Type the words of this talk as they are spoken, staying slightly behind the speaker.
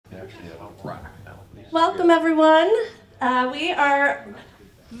Welcome, everyone. We are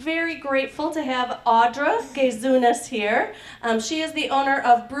very grateful to have Audra Gaiziunas here. She is the owner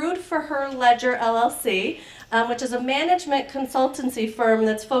of Brewed for Her Ledger LLC, which is a management consultancy firm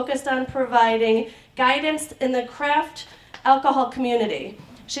that's focused on providing guidance in the craft alcohol community.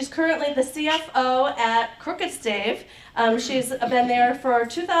 She's currently the CFO at Crooked Stave. She's been there for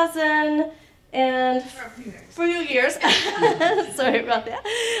 2000 and for a few years. Sorry about that.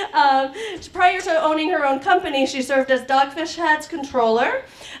 Prior to owning her own company, she served as Dogfish Head's controller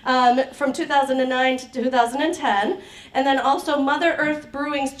from 2009 to 2010, and then also Mother Earth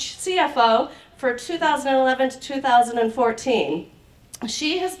Brewing's CFO for 2011 to 2014.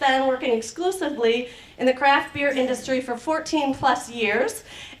 She has been working exclusively in the craft beer industry for 14 plus years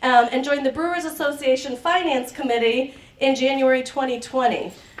and joined the Brewers Association Finance Committee in January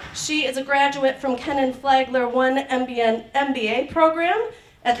 2020. She is a graduate from Ken & Flagler 1 MBA program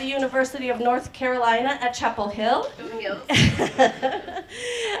at the University of North Carolina at Chapel Hill.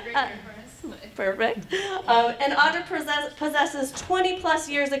 Perfect. And Audra possesses 20 plus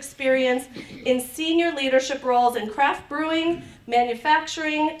years experience in senior leadership roles in craft brewing,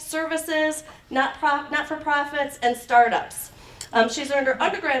 manufacturing, services, not-for-profits, and startups. She's earned her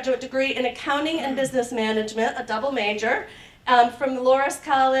undergraduate degree in accounting and business management, a double major, from Loras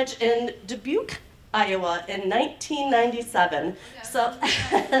College in Dubuque, Iowa in 1997. So,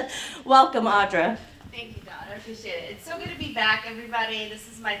 welcome, Audra. Thank you, Dawn. I appreciate it. It's so good to be back, everybody. This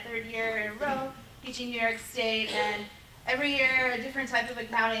is my third year in a row teaching New York State, and every year a different type of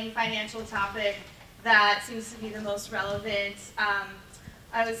accounting, financial topic that seems to be the most relevant.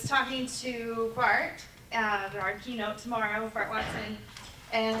 I was talking to Bart, our keynote tomorrow, Bart Watson,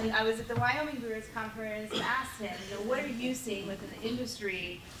 and I was at the Wyoming Brewers Conference and asked him, what are you seeing within the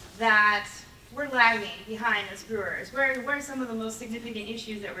industry that we're lagging behind as brewers? What are some of the most significant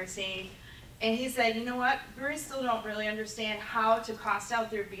issues that we're seeing? And he said, you know what, brewers still don't really understand how to cost out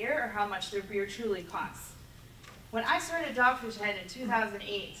their beer or how much their beer truly costs. When I started Dogfish Head in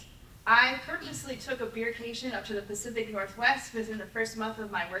 2008, I purposely took a beercation up to the Pacific Northwest within the first month of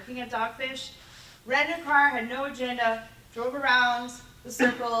my working at Dogfish, rented a car, had no agenda, drove around the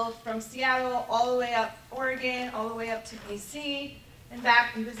circle from Seattle all the way up Oregon, all the way up to BC, and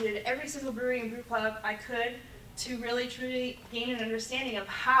back, and visited every single brewery and brew club I could to really truly gain an understanding of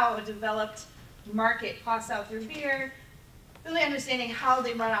how a developed market costs out their beer, really understanding how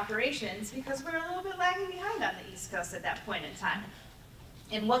they run operations, because we're a little bit lagging behind on the East Coast at that point in time,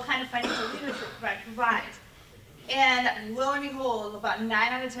 and what kind of financial leadership provide. And lo and behold, about 9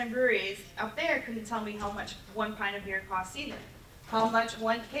 out of 10 breweries out there couldn't tell me how much one pint of beer costs either, how much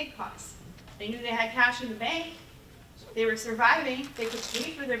one keg costs. They knew they had cash in the bank, they were surviving, they could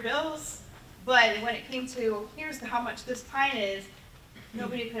pay for their bills, but when it came to, here's how much this pint is,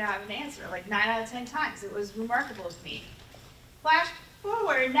 nobody could have an answer, like 9 out of 10 times. It was remarkable to me. Flash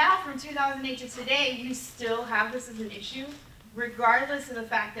forward, now from 2008 to today, we still have this as an issue, regardless of the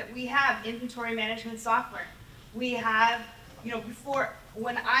fact that we have inventory management software. We have, before,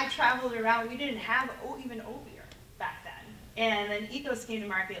 when I traveled around, we didn't have even oat beer back then. And then Ecos came to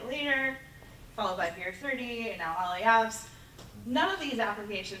market later, followed by Beer 30, and now LAFs. None of these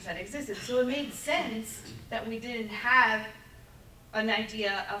applications had existed, so it made sense that we didn't have an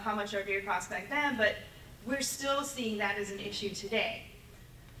idea of how much our beer cost back then, but we're still seeing that as an issue today.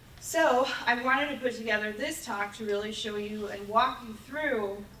 So I wanted to put together this talk to really show you and walk you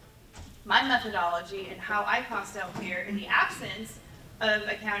through my methodology and how I cost out beer in the absence of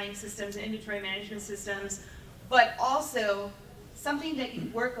accounting systems and inventory management systems, but also something that you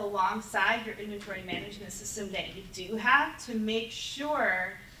work alongside your inventory management system that you do have to make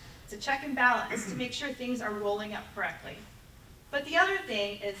sure, it's a check and balance, to make sure things are rolling up correctly. But the other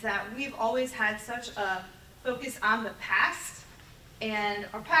thing is that we've always had such a focus on the past and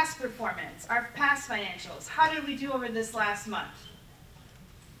our past performance, our past financials. How did we do over this last month?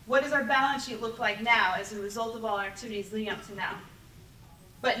 What does our balance sheet look like now as a result of all our activities leading up to now?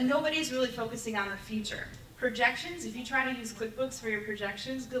 But nobody's really focusing on the future. Projections, if you try to use QuickBooks for your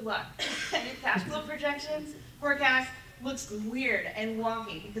projections, good luck. Your cash flow projections, forecast, looks weird and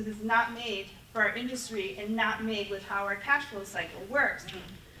wonky because it's not made for our industry and not made with how our cash flow cycle works.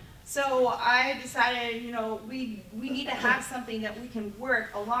 So I decided, we need to have something that we can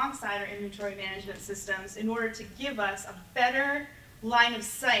work alongside our inventory management systems in order to give us a better line of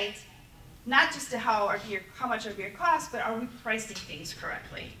sight, not just to how much our beer costs, but are we pricing things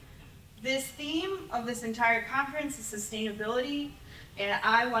correctly? This theme of this entire conference is sustainability, and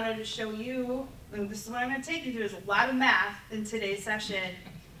I wanted to show you, and this is what I'm going to take you through, is a lot of math in today's session,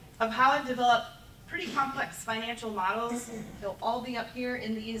 of how I've developed pretty complex financial models. They'll all be up here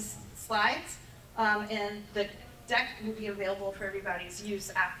in these slides, and the deck will be available for everybody's use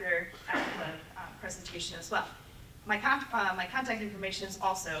after the presentation as well. My contact information is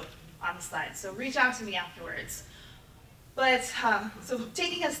also on the slide, so reach out to me afterwards. But, so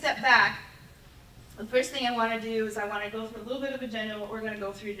taking a step back, the first thing I want to do is I want to go through a little bit of agenda of what we're going to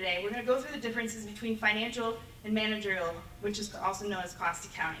go through today. We're going to go through the differences between financial and managerial, which is also known as cost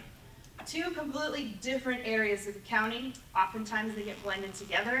accounting. Two completely different areas of accounting. Oftentimes they get blended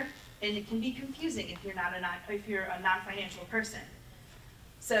together, and it can be confusing if you're a non-financial person.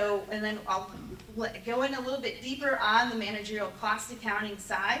 So, and then I'll go in a little bit deeper on the managerial cost accounting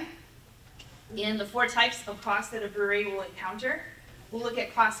side and the 4 types of costs that a brewery will encounter. We'll look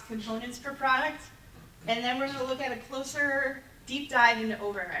at cost components per product, and then we're going to look at a closer deep dive into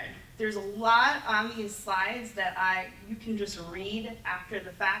overhead. There's a lot on these slides that you can just read after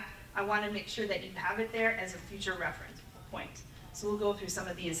the fact. I want to make sure that you have it there as a future reference point. So we'll go through some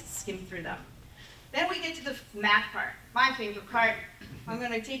of these, skim through them. Then we get to the math part, my favorite part. I'm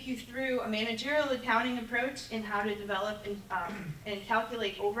going to take you through a managerial accounting approach in how to develop and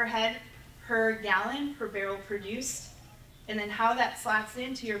calculate overhead per gallon per barrel produced, and then how that slots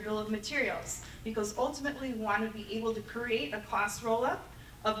into your bill of materials. Because ultimately we want to be able to create a cost roll-up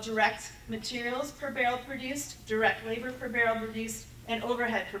of direct materials per barrel produced, direct labor per barrel produced, and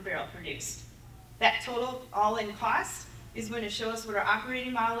overhead per barrel produced. That total all-in cost is going to show us what our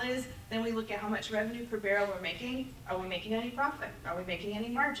operating model is. Then we look at how much revenue per barrel we're making. Are we making any profit? Are we making any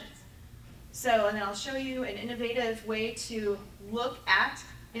margins? So, and then I'll show you an innovative way to look at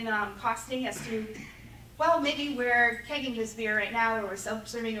in costing as to, well, maybe we're kegging this beer right now, or we're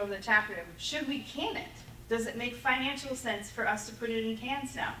self-serving over the tap room. Should we can it? Does it make financial sense for us to put it in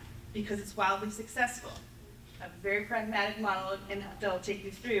cans now? Because it's wildly successful. A very pragmatic model, and they'll take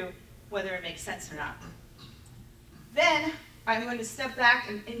you through whether it makes sense or not. Then I'm going to step back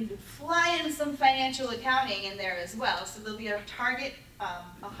and fly in some financial accounting in there as well. So there'll be a hybrid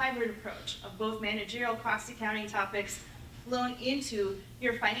approach of both managerial cost accounting topics flown into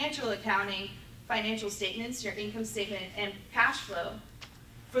your financial accounting, financial statements, your income statement, and cash flow,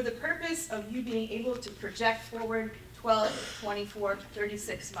 for the purpose of you being able to project forward 12, 24,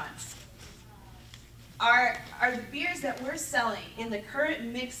 36 months. Are the beers that we're selling in the current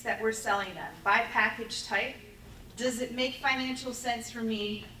mix that we're selling them by package type, does it make financial sense for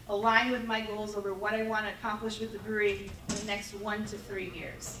me, align with my goals over what I want to accomplish with the brewery in the next 1 to 3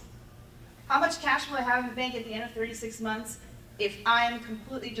 years? How much cash will I have in the bank at the end of 36 months if I'm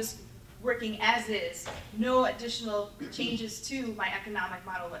completely just working as is, no additional changes to my economic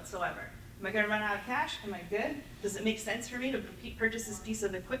model whatsoever? Am I going to run out of cash? Am I good? Does it make sense for me to purchase this piece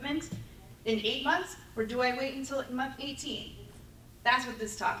of equipment in 8 months, or do I wait until month 18? That's what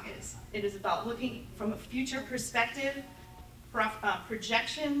this talk is. It is about looking from a future perspective,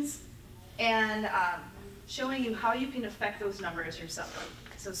 projections, and showing you how you can affect those numbers yourself.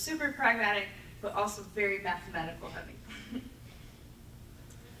 So super pragmatic, but also very mathematical heavy.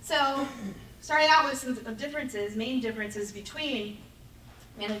 So starting out with some differences, main differences between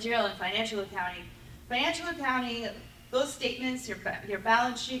managerial and financial accounting. Financial accounting, those statements, your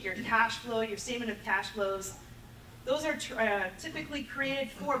balance sheet, your cash flow, your statement of cash flows, those are typically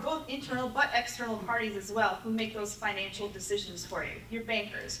created for both internal but external parties as well, who make those financial decisions for you. Your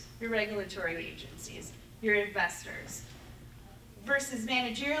bankers, your regulatory agencies, your investors. Versus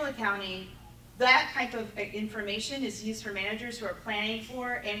managerial accounting, that type of information is used for managers who are planning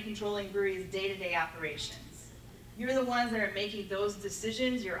for and controlling breweries' day-to-day operations. You're the ones that are making those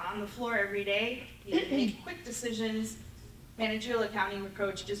decisions. You're on the floor every day. You make quick decisions. Managerial accounting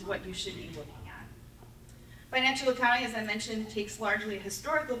approach is what you should be looking at. Financial accounting, as I mentioned, takes largely a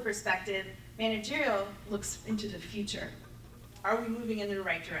historical perspective. Managerial looks into the future. Are we moving in the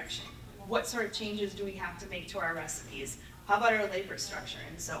right direction? What sort of changes do we have to make to our recipes? How about our labor structure,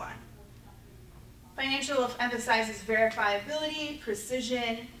 and so on? Financial emphasizes verifiability,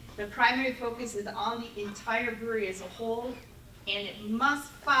 precision. The primary focus is on the entire brewery as a whole, and it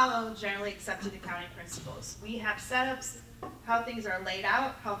must follow generally accepted accounting principles. We have setups, how things are laid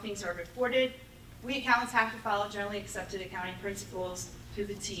out, how things are reported. We accountants have to follow generally accepted accounting principles to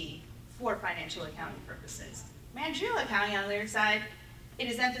the T for financial accounting purposes. Managerial accounting, on the other side, it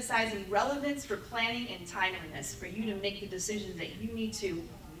is emphasizing relevance for planning and timeliness for you to make the decisions that you need to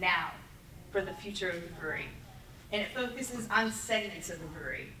now for the future of the brewery. And it focuses on segments of the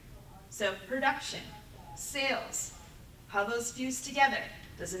brewery. So production, sales, how those fuse together.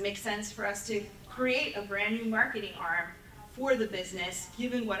 Does it make sense for us to create a brand new marketing arm for the business,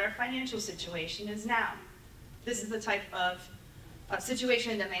 given what our financial situation is now? This is the type of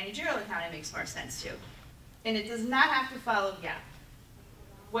situation that managerial accounting makes more sense to. And it does not have to follow GAAP.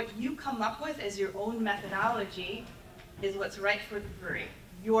 What you come up with as your own methodology is what's right for the brewery,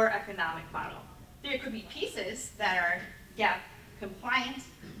 your economic model. There could be pieces that are GAAP compliant,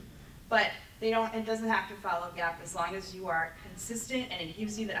 but it doesn't have to follow GAAP as long as you are consistent and it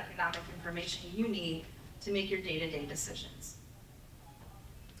gives you the economic information you need to make your day-to-day decisions.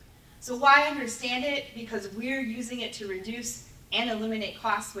 So why understand it? Because we're using it to reduce and eliminate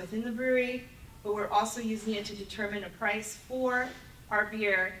costs within the brewery, but we're also using it to determine a price for our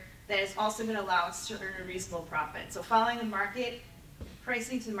beer that is also going to allow us to earn a reasonable profit. So following the market,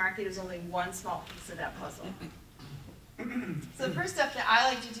 pricing to market is only one small piece of that puzzle. So the first step that I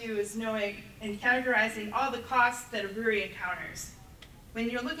like to do is knowing and categorizing all the costs that a brewery encounters. When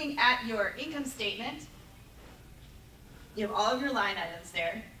you're looking at your income statement, you have all of your line items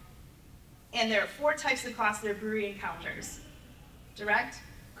there, and there are 4 types of costs that a brewery encounters: direct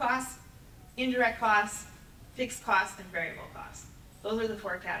costs, indirect costs, fixed costs, and variable costs. Those are the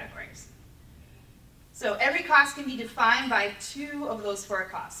 4 categories. So every cost can be defined by 2 of those 4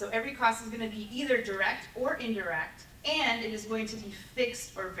 costs. So every cost is going to be either direct or indirect, and it is going to be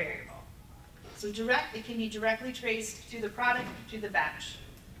fixed or variable. So direct, it can be directly traced to the product, to the batch.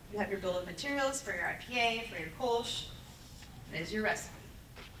 You have your bill of materials for your IPA, for your Kolsch. There's your recipe.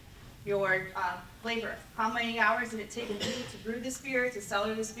 Your labor, how many hours did it take you to brew this beer, to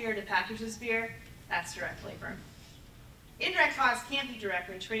cellar this beer, to package this beer? That's direct labor. Indirect costs can't be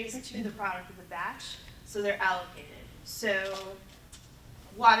directly traced to the product of the batch, so they're allocated. So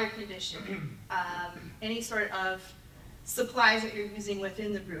water conditioning, any sort of supplies that you're using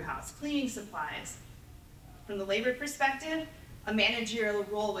within the brew house, cleaning supplies. From the labor perspective, a managerial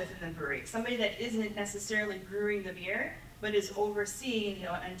role within the brewery, somebody that isn't necessarily brewing the beer, but is overseeing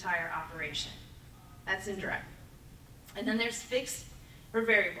the entire operation. That's indirect. And then there's fixed or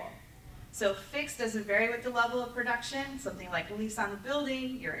variable. So fixed doesn't vary with the level of production, something like a lease on the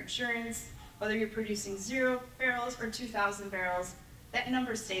building, your insurance, whether you're producing 0 barrels or 2,000 barrels, that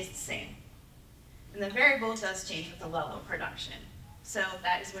number stays the same. And the variable does change with the level of production. So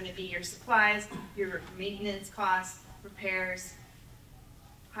that is going to be your supplies, your maintenance costs, repairs.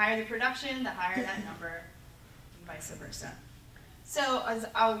 Higher the production, the higher that number, and vice versa. So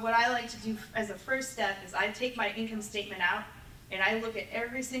what I like to do as a first step is I take my income statement out and I look at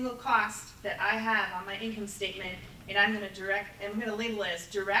every single cost that I have on my income statement, and I'm going to label it as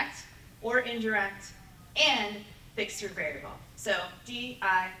direct or indirect and fixed or variable. So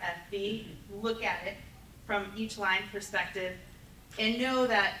DIFV, look at it from each line perspective and know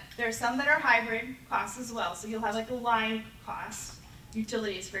that there are some that are hybrid costs as well. So you'll have like a line cost,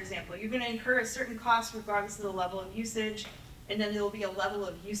 utilities for example. You're going to incur a certain cost regardless of the level of usage, and then there will be a level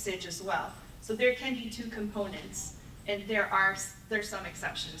of usage as well. So there can be 2 components, and there's some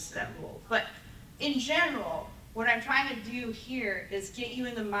exceptions to that rule. But in general, what I'm trying to do here is get you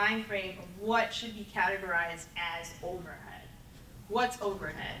in the mind frame of what should be categorized as overhead. What's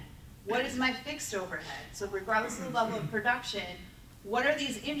overhead? What is my fixed overhead? So regardless of the level of production, what are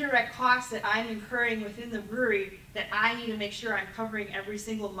these indirect costs that I'm incurring within the brewery that I need to make sure I'm covering every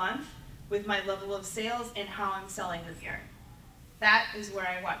single month with my level of sales and how I'm selling the beer? That is where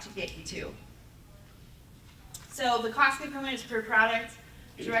I want to get you to. So the cost components per product,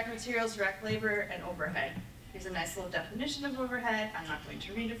 direct materials, direct labor, and overhead. Here's a nice little definition of overhead. I'm not going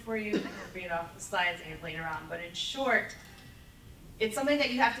to read it for you. I'll read it off the slides and later on. But in short, it's something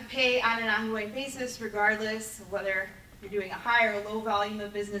that you have to pay on an ongoing basis regardless of whether you're doing a high or low volume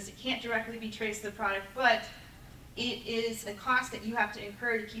of business. It can't directly be traced to the product, but it is a cost that you have to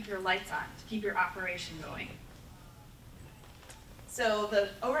incur to keep your lights on, to keep your operation going. So the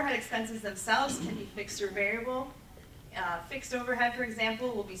overhead expenses themselves can be fixed or variable. Fixed overhead, for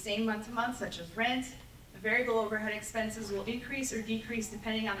example, will be same month to month, such as rent. Variable overhead expenses will increase or decrease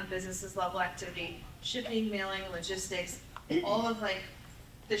depending on the business's level of activity, shipping, mailing, logistics, all of like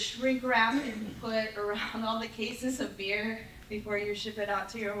the shrink wrap that you put around all the cases of beer before you ship it out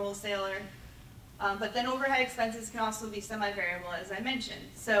to your wholesaler. But then overhead expenses can also be semi-variable, as I mentioned.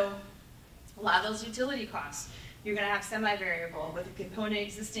 So a lot of those utility costs, you're going to have semi-variable with a component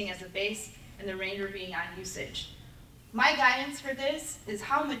existing as a base and the remainder being on usage. My guidance for this is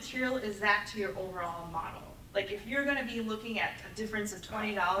how material is that to your overall model? Like if you're going to be looking at a difference of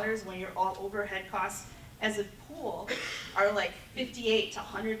 $20 when your all overhead costs as a pool are like 58 to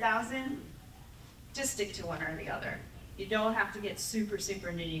 100,000, just stick to one or the other. You don't have to get super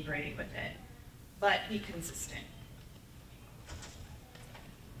nitty gritty with it, but be consistent.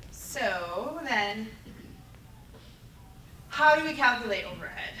 So then, how do we calculate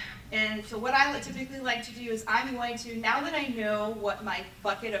overhead? And so what I typically like to do is I'm going to, now that I know what my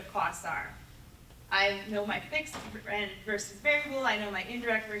bucket of costs are, I know my fixed versus variable, I know my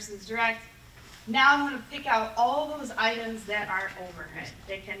indirect versus direct. Now I'm going to pick out all those items that are overhead.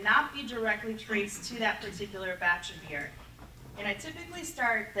 They cannot be directly traced to that particular batch of beer. And I typically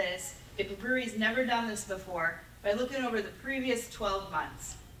start this, if a brewery's never done this before, by looking over the previous 12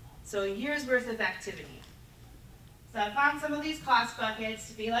 months. So a year's worth of activity. So I found some of these cost buckets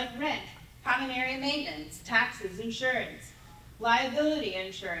to be like rent, common area maintenance, taxes, insurance, liability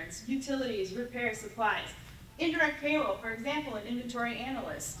insurance, utilities, repair, supplies. Indirect payroll, for example, an inventory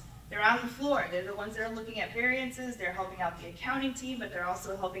analyst. They're on the floor. They're the ones that are looking at variances. They're helping out the accounting team, but they're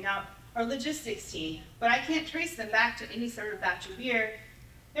also helping out our logistics team. But I can't trace them back to any sort of batch of beer.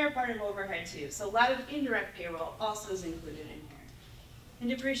 They're part of overhead too. So a lot of indirect payroll also is included in here. And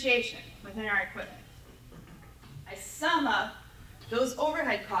depreciation within our equipment. I sum up those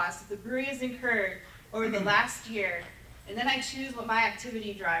overhead costs that the brewery has incurred over the last year, and then I choose what my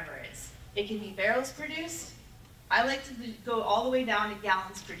activity driver is. It can be barrels produced. I like to go all the way down to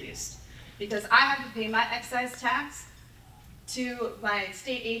gallons produced, because I have to pay my excise tax to my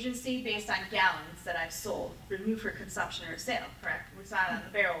state agency based on gallons that I've sold, removed for consumption or sale, correct? It's not on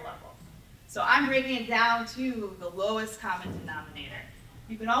the barrel level. So I'm breaking it down to the lowest common denominator.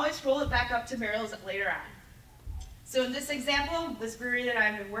 You can always roll it back up to barrels later on. So in this example, this brewery that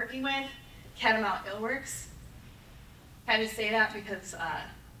I've been working with, Catamount Ale Works, had to say that because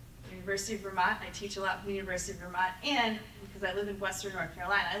University of Vermont, I teach a lot from the University of Vermont, and because I live in Western North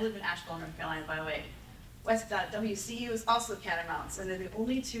Carolina, I live in Asheville, North Carolina, by the way. WCU is also Catamounts, and they're the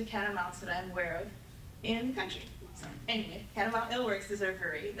only two Catamounts that I'm aware of in the country. So anyway, Catamount Ale Works is our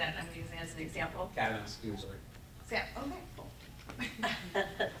brewery that I'm using as an example. Catamounts, usually. So, yeah, okay, cool.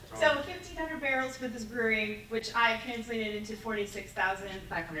 So 1,500 barrels for this brewery, which I translated into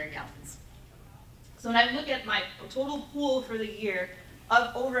 46,500 gallons. So when I look at my total pool for the year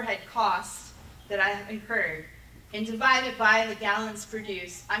of overhead costs that I have incurred and divide it by the gallons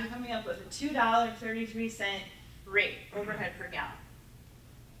produced, I'm coming up with a $2.33 rate, overhead per gallon.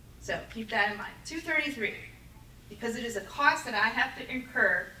 So keep that in mind, $2.33, because it is a cost that I have to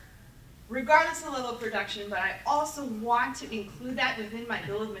incur regardless of the level of production, but I also want to include that within my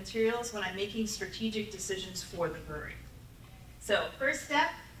bill of materials when I'm making strategic decisions for the brewery. So first step,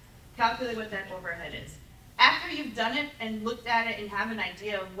 calculate what that overhead is. After you've done it and looked at it and have an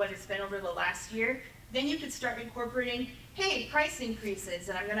idea of what it's been over the last year, then you can start incorporating, hey, price increases,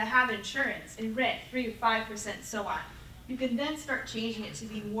 and I'm going to have insurance and rent, 3 to 5%, so on. You can then start changing it to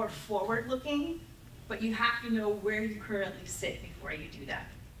be more forward-looking, but you have to know where you currently sit before you do that.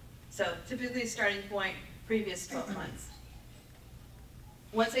 So typically starting point, previous 12 months.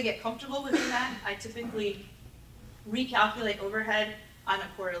 Once I get comfortable with that, I typically recalculate overhead on a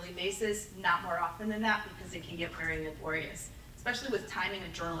quarterly basis, not more often than that, because it can get very laborious, especially with timing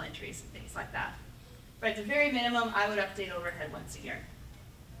and journal entries and things like that. But at the very minimum, I would update overhead once a year.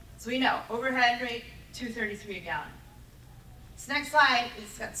 So we know, overhead rate, $2.33 a gallon. This next slide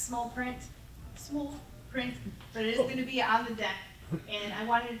is got small print, but it is going to be on the deck. And I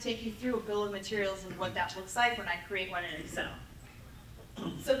wanted to take you through a bill of materials and what that looks like when I create one in Excel.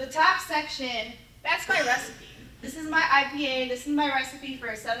 So the top section, that's my recipe. This is my IPA, this is my recipe for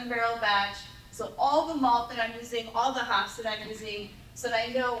a 7-barrel batch. So all the malt that I'm using, all the hops that I'm using, so that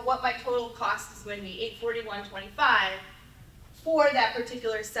I know what my total cost is going to be, $841.25 for that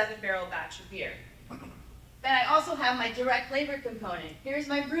particular 7-barrel batch of beer. Then I also have my direct labor component. Here's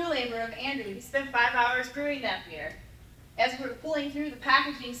my brew labor of Andrew. He spent 5 hours brewing that beer. As we were pulling through the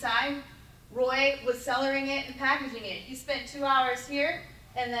packaging side, Roy was cellaring it and packaging it. He spent 2 hours here,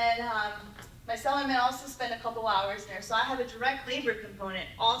 and then my cellarman also spent a couple hours there. So I have a direct labor component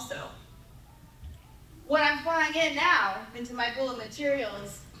also. What I'm flying in now into my bill of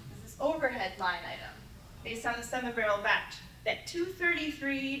materials is this overhead line item based on the 7-barrel batch, that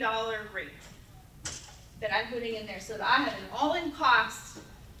 $233 rate that I'm putting in there so that I have an all-in cost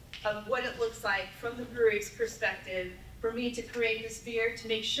of what it looks like from the brewery's perspective for me to create this beer to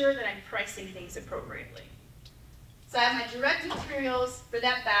make sure that I'm pricing things appropriately. So I have my direct materials for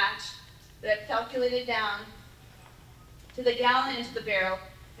that batch that I've calculated down to the gallon into the barrel.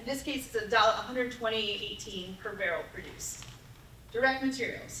 In this case, it's $128.18 per barrel produced. Direct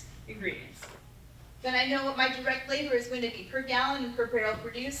materials, ingredients. Then I know what my direct labor is going to be per gallon and per barrel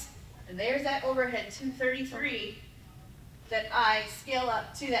produced. And there's that overhead, $233, that I scale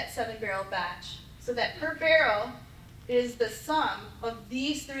up to that 7-barrel batch. So that per barrel is the sum of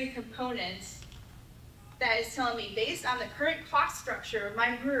these 3 components that is telling me, based on the current cost structure of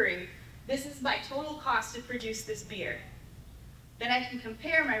my brewery, this is my total cost to produce this beer. Then I can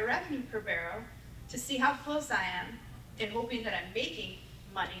compare my revenue per barrel to see how close I am and hoping that I'm making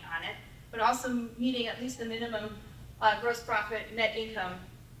money on it, but also meeting at least the minimum gross profit, net income,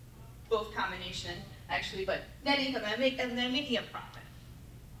 both combination actually, but net income, and then making a profit.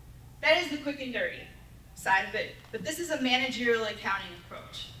 That is the quick and dirty side of it, but this is a managerial accounting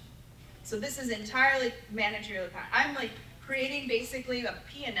approach. So this is entirely managerial accounting. I'm like creating basically a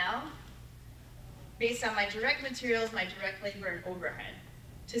P&L based on my direct materials, my direct labor, and overhead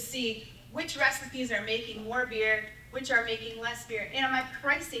to see which recipes are making more beer, which are making less beer, and am I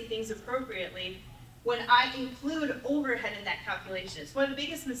pricing things appropriately when I include overhead in that calculation. It's one of the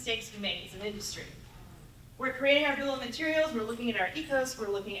biggest mistakes we make as an industry. We're creating our bill of materials, we're looking at our ecos, we're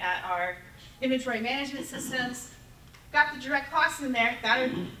looking at our inventory management systems, got the direct costs in there, got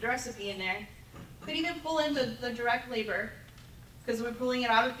the recipe in there, could even pull in the direct labor, because we're pulling it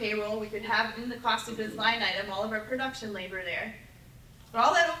out of payroll, we could have in the cost of goods line item all of our production labor there. But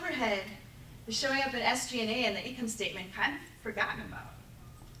all that overhead is showing up in SG&A and the income statement kind of forgotten about.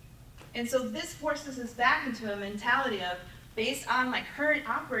 And so this forces us back into a mentality of, based on my current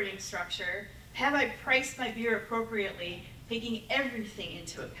operating structure, have I priced my beer appropriately, taking everything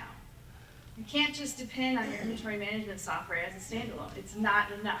into account? You can't just depend on your inventory management software as a standalone. It's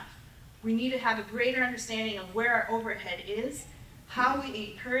not enough. We need to have a greater understanding of where our overhead is, how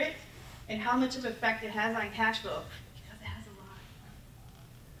we incur it, and how much of an effect it has on cash flow, because it has a lot.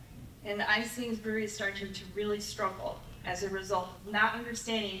 And I've seen breweries starting to really struggle as a result of not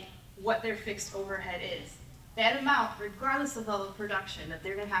understanding what their fixed overhead is. That amount, regardless of level of production, that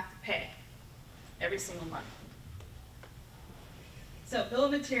they're going to have to pay every single month. So bill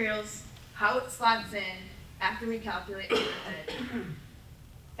of materials, how it slots in after we calculate overhead.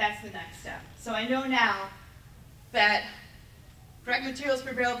 That's the next step. So I know now that direct materials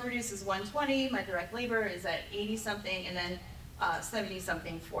per barrel produced is 120, my direct labor is at 80 something, and then 70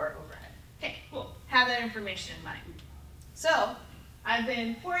 something for overhead. Okay, cool. Have that information in mind. So I've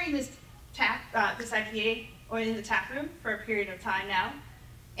been pouring this IPA in the tap room for a period of time now,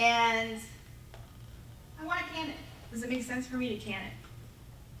 and I want to can it. Does it make sense for me to can it?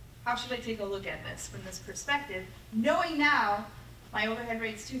 How should I take a look at this from this perspective, knowing now my overhead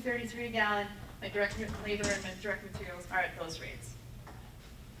rate's $2.33 a gallon, my direct labor and my direct materials are at those rates.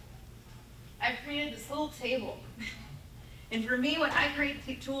 I've created this little table. And for me, when I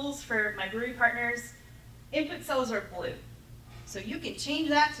create tools for my brewery partners, input cells are blue. So you can change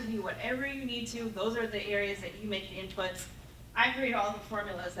that to be whatever you need to. Those are the areas that you make the inputs. I create all the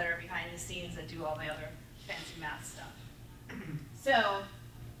formulas that are behind the scenes that do all the other fancy math stuff. So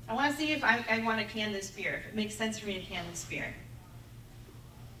I want to see if I want to can this beer, if it makes sense for me to can this beer.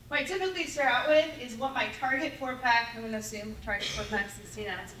 What I typically start out with is what my target 4-pack, I'm going to assume target 4-pack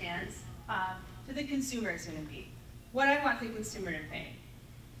 16-ounce cans, to the consumer is going to be. What I want the consumer to pay.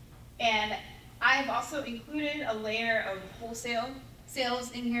 And I've also included a layer of wholesale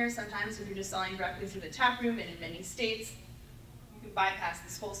sales in here. Sometimes if you're just selling directly through the tap room, and in many states, you can bypass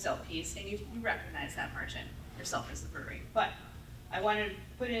this wholesale piece, and you recognize that margin yourself as the brewery. But I wanted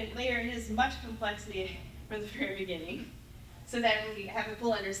to layer in as much complexity from the very beginning, so that we have a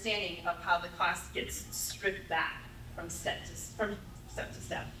full understanding of how the cost gets stripped back from step to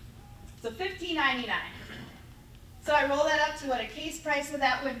step. So $15.99. So I roll that up to what a case price of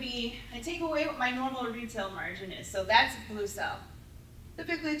that would be. I take away what my normal retail margin is. So that's a blue cell.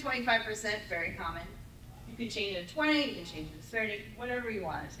 Typically 25%, very common. You can change it to 20, you can change it to 30, whatever you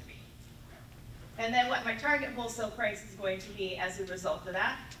want it to be. And then what my target wholesale price is going to be as a result of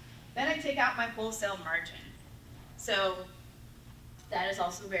that. Then I take out my wholesale margin. So that is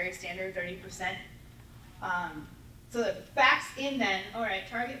also very standard, 30%. So that backs in then, all right,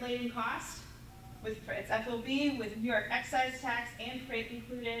 target laden cost, it's FOB with New York excise tax and freight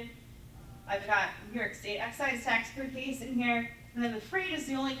included. I've got New York State excise tax per case in here, and then the freight is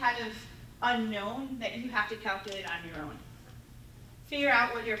the only kind of unknown that you have to calculate on your own. Figure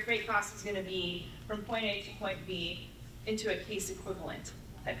out what your freight cost is going to be from point A to point B into a case equivalent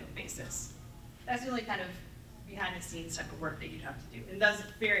type of basis. That's the only kind of behind the scenes type of work that you'd have to do. And does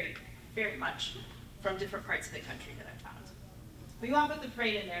vary very much from different parts of the country that I've found. But you want to put the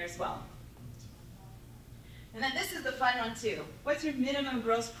freight in there as well. And then this is the fun one too. What's your minimum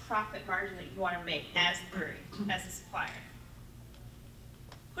gross profit margin that you want to make as a brewery, as a supplier?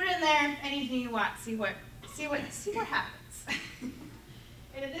 Put it in there, anything you want, see what happens.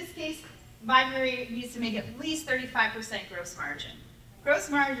 And in this case, my brewery needs to make at least 35% gross margin. Gross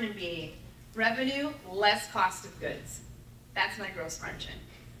margin being revenue less cost of goods. That's my gross margin.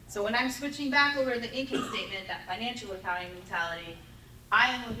 So when I'm switching back over to the income statement, that financial accounting mentality,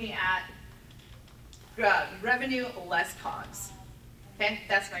 I am looking at revenue less COGS. Okay,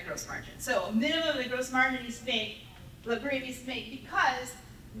 that's my gross margin. So a minimum of the gross margin needs to make, the brewery needs to make, because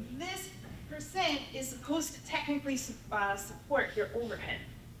this percent is supposed to technically support your overhead.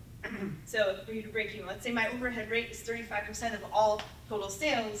 So for you to break even, let's say my overhead rate is 35% of all total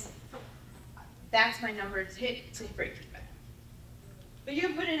sales, that's my number to hit to break even. But you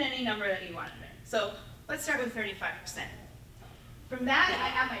can put in any number that you want in there. So let's start with 35%. From that, I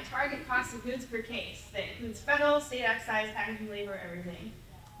have my target cost of goods per case. That includes federal, state excise, packaging, labor, everything.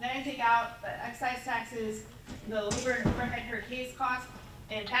 Then I take out the excise taxes, the labor and overhead per case cost,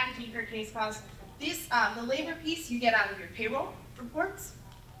 and packaging per case cost. This, the labor piece you get out of your payroll reports.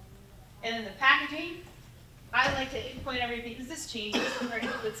 And then the packaging, I like to input everything, because this changes, our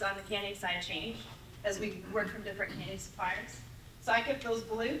inputs on the canning side change as we work from different canning suppliers. So I kept those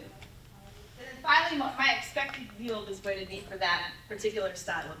blue. And then finally, my expected yield is going to be for that particular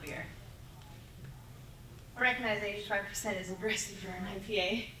style of beer. I recognize 85% is aggressive for an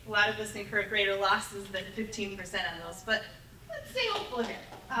IPA. A lot of us incur greater losses than 15% on those, but let's stay hopeful here.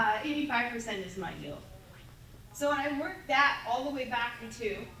 85% is my yield. So when I work that all the way back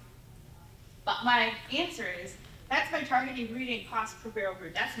into, but my answer is, that's my target ingredient cost per barrel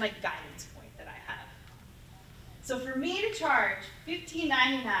brewed. That's my guidance point that I have. So for me to charge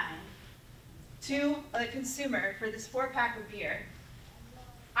 $15.99 to a consumer for this 4-pack of beer,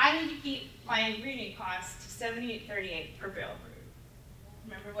 I need to keep my ingredient cost to $78.38 per barrel brewed.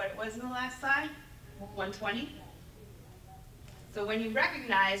 Remember what it was in the last slide? $120. So when you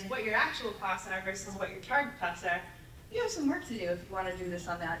recognize what your actual costs are versus what your target costs are, you have some work to do if you want to do this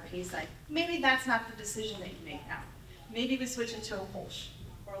on the IPA side. Maybe that's not the decision that you make now. Maybe we switch it to a Kolsch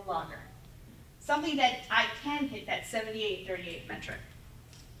or a lager. Something that I can hit that 78.38 metric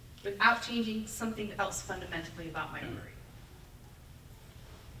without changing something else fundamentally about my brewery.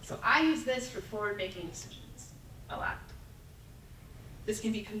 So I use this for forward-making decisions a lot. This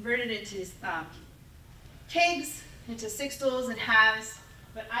can be converted into kegs, into sixtels and halves,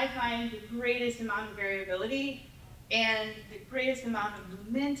 but I find the greatest amount of variability and the greatest amount of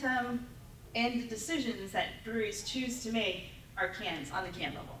momentum and the decisions that breweries choose to make are cans on the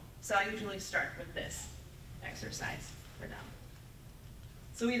can level. So I usually start with this exercise for them.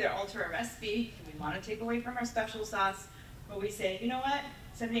 So we either alter a recipe, and we want to take away from our special sauce, or we say, you know what,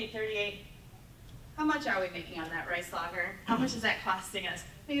 78.38, how much are we making on that rice lager? How much is that costing us?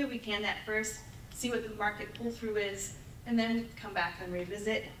 Maybe we can that first, see what the market pull-through is, and then come back and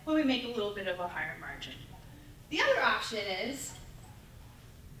revisit when we make a little bit of a higher margin. The other option is,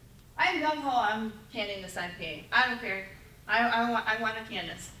 I'm gung-ho, I'm canning this IPA. I don't care. I want to can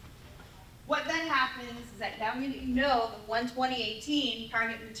this. What then happens is that now you know the 120.18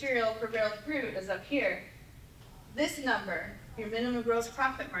 target material per barrel brewed is up here. This number, your minimum gross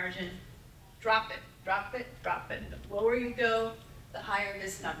profit margin, drop it, drop it, drop it. The lower you go, the higher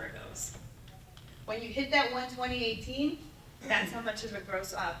this number goes. When you hit that 120.18, that's how much of a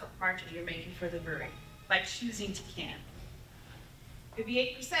gross margin you're making for the brewery by choosing to can. Could be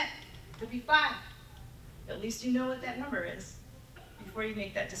 8%, could be 5%. At least you know what that number is before you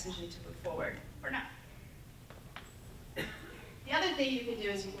make that decision to move forward or not. The other thing you can do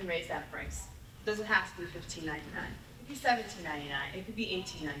is you can raise that price. It doesn't have to be $15.99. It could be $17.99. It could be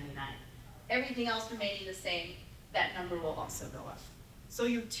 $18.99. Everything else remaining the same, that number will also go up. So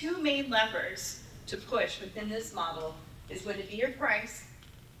your two main levers to push within this model is going to be your price,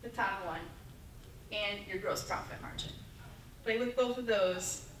 the top one, and your gross profit margin. Play with both of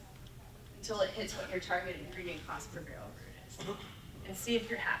those until it hits what your target ingredient cost per barrel brewed is. And see if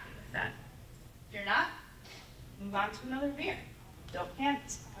you're happy with that. If you're not, move on to another beer. Don't can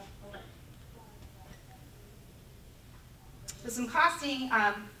this. So some costing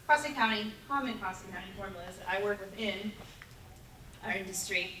accounting, common cost accounting formulas that I work within our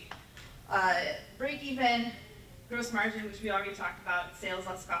industry. Break even, gross margin, which we already talked about, sales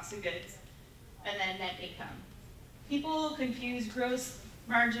less cost of goods, and then net income. People confuse gross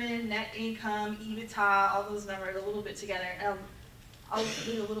margin, net income, EBITDA, all those numbers a little bit together. I'll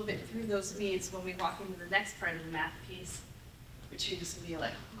lead a little bit through those weeds when we walk into the next part of the math piece, which you just will be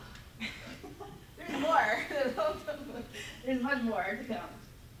like, there's more. There's much more to come.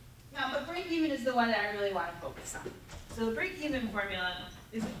 Now, but break even is the one that I really want to focus on. So the break even formula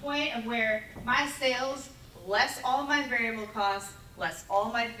is the point of where my sales, less all my variable costs, less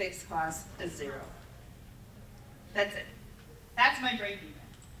all my fixed costs, is 0. That's it. That's my break even.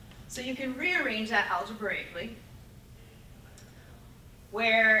 So you can rearrange that algebraically,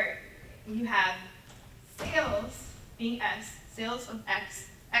 where you have sales being S, sales of X,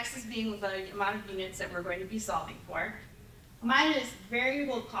 X is being the amount of units that we're going to be solving for, minus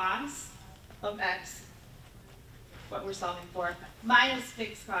variable costs of X, what we're solving for, minus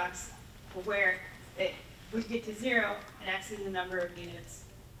fixed costs, where it would get to 0, and X is the number of units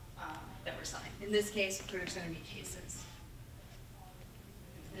that we're selling. In this case, there's going to be cases.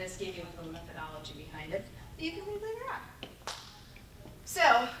 And this gave you a little methodology behind it that you can read later on.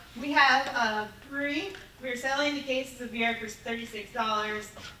 So we have a brewery. We're selling the cases of beer for $36.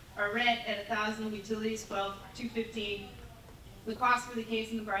 Our rent at 1,000, utilities $2.15. The cost for the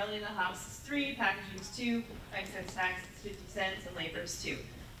case and the barley in the house is $3, packaging is $2, excise tax is 50 cents, and labor is $2.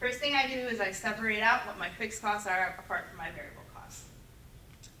 First thing I do is I separate out what my fixed costs are apart from my variable costs.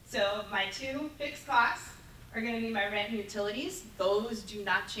 So my 2 fixed costs are going to be my rent and utilities. Those do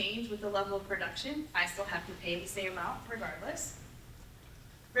not change with the level of production. I still have to pay the same amount regardless.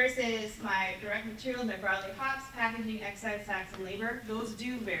 Versus my direct material, my barley hops, packaging, excise tax, and labor. Those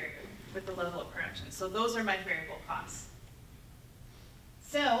do vary with the level of production. So those are my variable costs.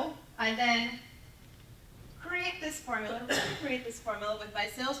 So I then create this formula with my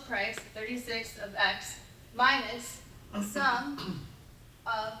sales price, 36 of X, minus the sum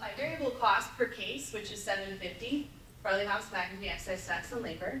of my variable cost per case, which is $7.50, barley hops, packaging, excise tax, and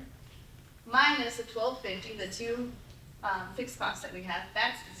labor, minus the $12.50, the 2 fixed costs that we have,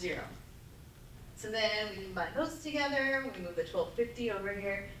 that's 0. So then we combine those together, we move the $12.50 over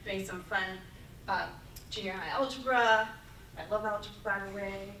here, doing some fun junior high algebra. I love algebra, by the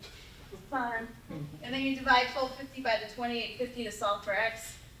way. It's fun. And then you divide $12.50 by the $28.50 to solve for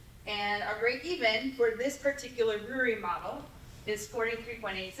X. And our break even for this particular brewery model is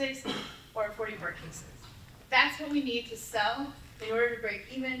 43.86 or 44 cases. That's what we need to sell in order to break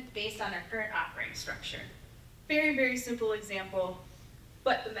even based on our current operating structure. Very, very simple example,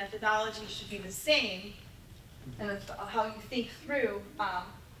 but the methodology should be the same, and how you think through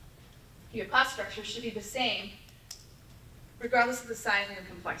your cost structure should be the same regardless of the size and the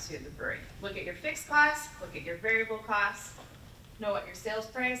complexity of the brewery. Look at your fixed costs, look at your variable costs, know what your sales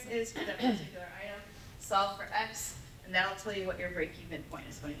price is for that particular item, solve for X, and that'll tell you what your break-even point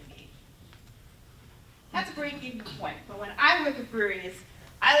is going to be. That's a break-even point, but when I work with breweries,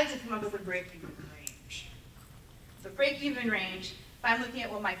 I like to come up with a break-even range. The break-even range, if I'm looking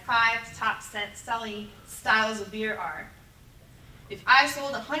at what my 5 top selling styles of beer are, if I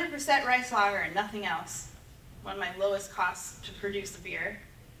sold 100% rice lager and nothing else, one of my lowest costs to produce a beer,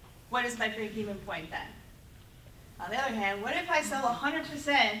 what is my break-even point then? On the other hand, what if I sell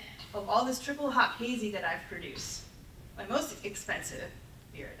 100% of all this triple hop hazy that I've produced? My most expensive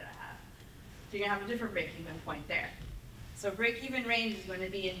beer that I have. So you're gonna have a different break-even point there. So break-even range is going to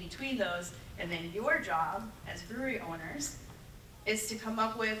be in between those, and then your job as brewery owners is to come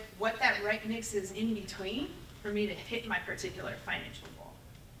up with what that right mix is in between for me to hit my particular financial goal.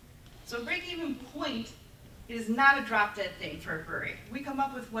 So break-even point is not a drop-dead thing for a brewery. We come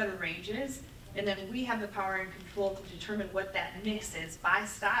up with what a range is, and then we have the power and control to determine what that mix is by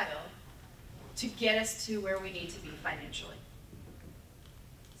style to get us to where we need to be financially.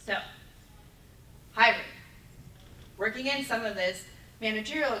 So, hybrid. Working in some of this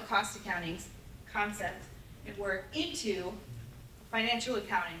managerial cost accounting concept and work into a financial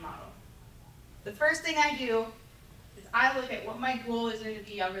accounting model. The first thing I do is I look at what my goal is going to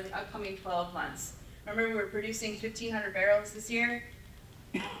be over the upcoming 12 months. Remember, we're producing 1,500 barrels this year.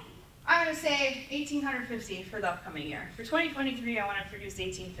 I'm going to say 1,850 for the upcoming year. For 2023, I want to produce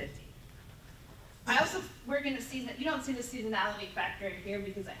 1,850. I also work in a season. You don't see the seasonality factor in here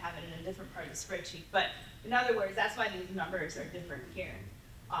because I have it in a different part of the spreadsheet. But in other words, that's why these numbers are different here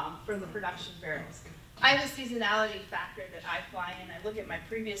for the production barrels. I have a seasonality factor that I fly in. I look at my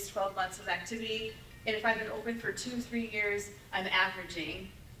previous 12 months of activity, and if I've been open for 2-3 years, I'm averaging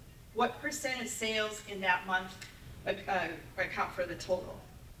what percent of sales in that month account for the total.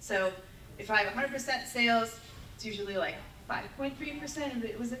 So if I have 100% sales, it's usually like 5.3% of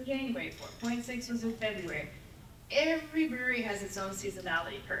it was in January, 4.6% was in February. Every brewery has its own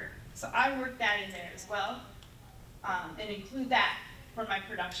seasonality curve. So I work that in there as well and include that for my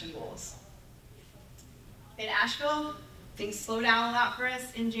production goals. In Asheville, things slow down a lot for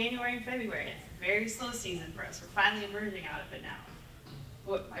us in January and February. It's a very slow season for us. We're finally emerging out of it now.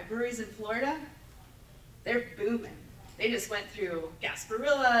 But my breweries in Florida, they're booming. They just went through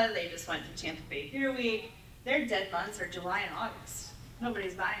Gasparilla, they just went through Tampa Bay Beer Week. Their dead months are July and August.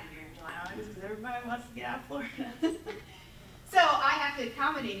 Nobody's buying beer in July and August because everybody wants to get out of Florida. So I have to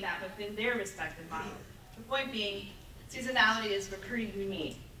accommodate that within their respective model. The point being, seasonality is recurring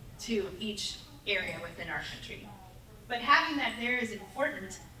unique to each area within our country. But having that there is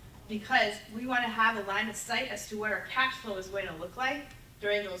important because we want to have a line of sight as to what our cash flow is going to look like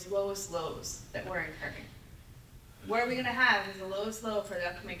during those lowest lows that we're incurring. what are we going to have as the lowest low for the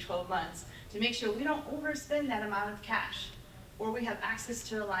upcoming 12 months to make sure we don't overspend that amount of cash, or we have access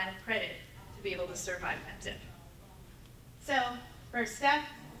to a line of credit to be able to survive that dip. So, first step,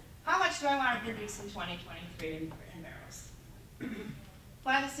 how much do I want to produce in 2023 in barrels?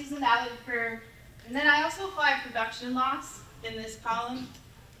 Apply the seasonality curve, and then I also apply production loss in this column.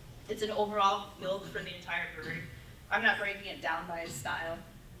 It's an overall yield for the entire brewery. I'm not breaking it down by style.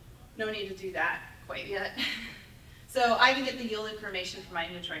 No need to do that quite yet. So I can get the yield information from my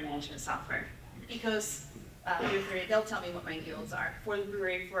inventory management software. Ecos, they'll tell me what my yields are for the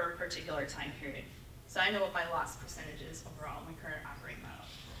brewery for a particular time period. So I know what my loss percentage is overall in my current operating model.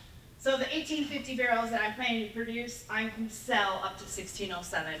 So the 1850 barrels that I'm planning to produce, I can sell up to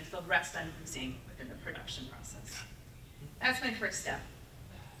 1607. The rest I'm using within the production process. That's my first step.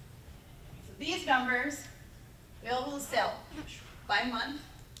 So these numbers, available to sell by month.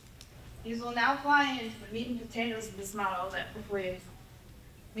 These will now fly into the meat and potatoes of this model that hopefully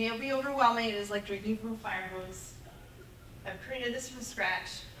may be overwhelming. It is like drinking from a fire hose. I've created this from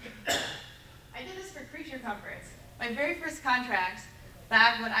scratch. I did this for Creature Comforts. My very first contract,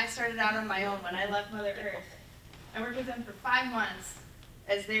 back when I started out on my own, when I left Mother Earth, I worked with them for 5 months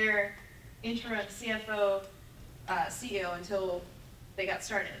as their interim CFO, CEO until they got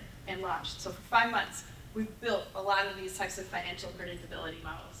started and launched. So for 5 months, we've built a lot of these types of financial predictability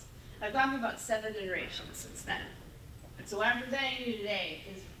models. I've gone through about 7 iterations since then. And so what I'm presenting you today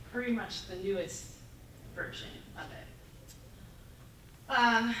is pretty much the newest version of it.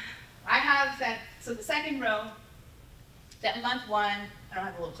 I have that, so the second row, that month 1, I don't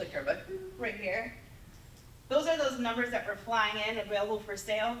have a little clicker, but right here. Those are those numbers that were flying in, available for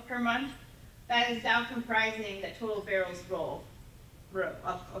sale per month. That is now comprising the total barrels row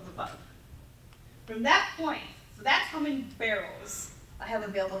up above. From that point, so that's how many barrels I have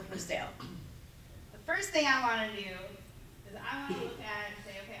available for sale. The first thing I want to do is I want to look at and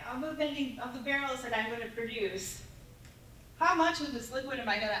say, okay, of the barrels that I'm going to produce, how much of this liquid am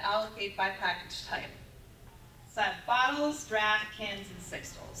I going to allocate by package type? So I have bottles, draft, cans, and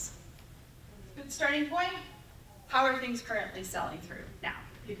sixtels. Good starting point. How are things currently selling through? Now,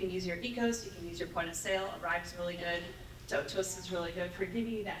 you can use your Ecos, you can use your point of sale. Arrive's really good. Toast is really good for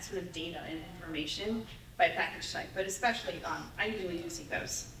giving you that sort of data and information by package type, but especially I usually use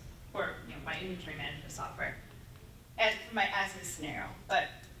Ecos or my inventory management software as a scenario. But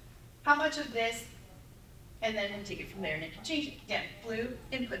how much of this, and then take it from there and it can change it. Again, blue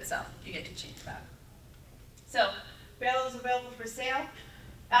input cell, you get to change that. So barrels available for sale,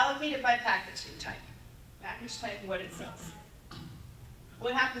 allocated by packaging type. Package type, what it sells.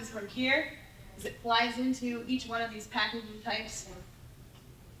 What happens from here is it flies into each one of these packaging types.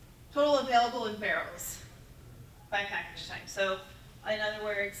 Total available in barrels by package type. So in other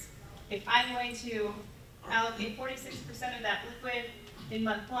words, if I'm going to allocate 46% of that liquid in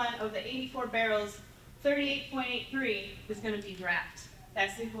month 1 of the 84 barrels, 38.83 is going to be draft.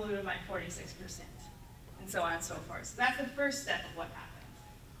 That's the equivalent of my 46%, and so on and so forth. So that's the first step of what happens.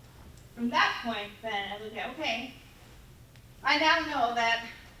 From that point, then I look at, okay, I now know that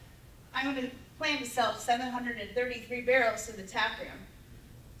I'm going to plan to sell 733 barrels to the tap room.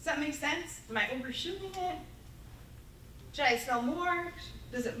 Does that make sense? Am I overshooting it? Should I sell more?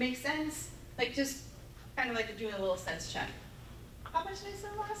 Does it make sense? Like just kind of like doing a little sense check. How much did I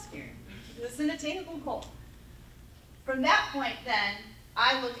sell last year? Is this an attainable goal? From that point then,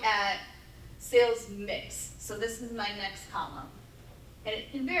 I look at sales mix. So this is my next column. And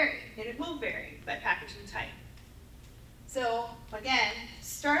it can vary, and it will vary by packaging type. So again,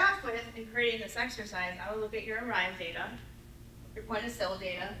 start off with, in creating this exercise, I will look at your Arrive data, your point of sale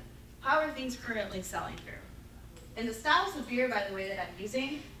data. How are things currently selling through? And the styles of beer, by the way, that I'm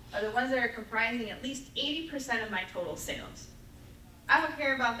using are the ones that are comprising at least 80% of my total sales. I don't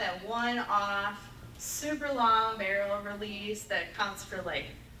care about that one-off, super long barrel release that counts for like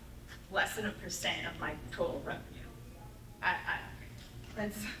less than 1% of my total revenue. I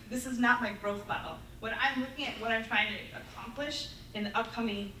don't care. This is not my growth model. When I'm looking at what I'm trying to accomplish in the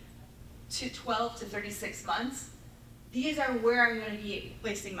upcoming 12 to 36 months, these are where I'm going to be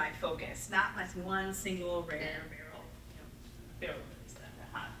placing my focus, not like one single rare barrel release that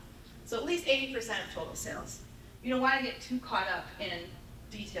I have. So at least 80% of total sales. You don't want to get too caught up in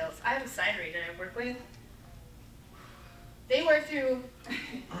details. I have a cidery that I work with. They work through,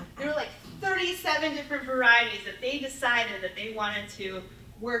 there were like 37 different varieties that they decided that they wanted to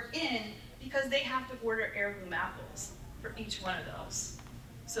work in because they have to order heirloom apples for each one of those.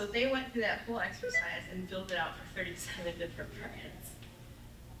 So they went through that whole exercise and built it out for 37 different brands.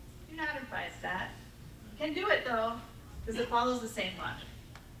 Do not advise that. You can do it though, because it follows the same logic.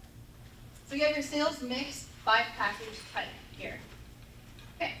 So you have your sales mix by package type here.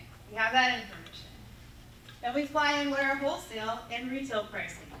 Okay, we have that information. Then we fly in what our wholesale and retail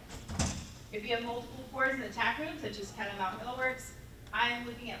pricing is. If you have multiple pours in the tap room, such as Catamount Millworks, I'm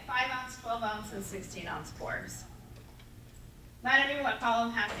looking at 5-ounce, 12-ounce, and 16-ounce pours. Not every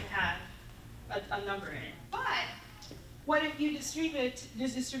column has to have a number in it. But what if you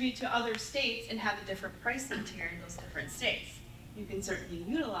distribute to other states and have a different pricing tier in those different states? You can certainly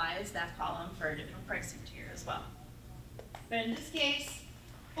utilize that column for a different pricing tier as well. But in this case,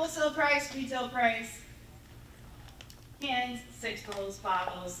 wholesale price, retail price, cans, sixtels,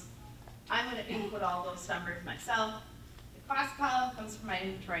 bottles. I'm going to input all those numbers myself. The cost column comes from my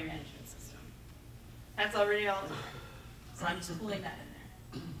inventory management system. That's already all done. So I'm just pulling that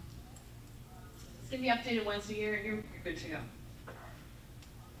in there. It's going to be updated once a year, you're good to go.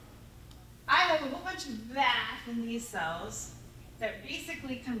 I have a whole bunch of math in these cells that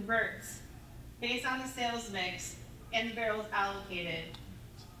basically converts, based on the sales mix and the barrels allocated,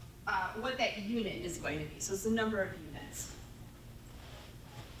 what that unit is going to be. So it's the number of units.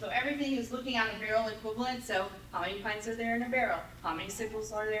 So everything is looking at a barrel equivalent. So how many pints are there in a barrel? How many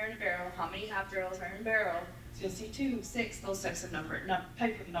sickles are there in a barrel? How many half barrels are in a barrel? So you'll see 2, 6, those types of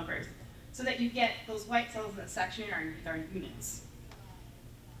type of numbers. So that you get those white cells in that section are units.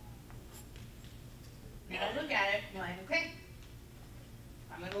 And I look at it and I'm like, okay,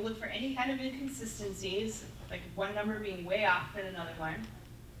 I'm going to look for any kind of inconsistencies, like one number being way off than another one.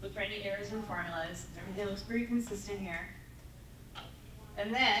 Look for any errors in formulas. Everything looks pretty consistent here.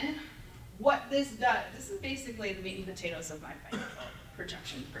 And then, what this does, this is basically the meat and potatoes of my financial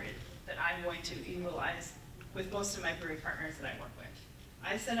projection grid that I'm going to utilize with most of my brewery partners that I work with.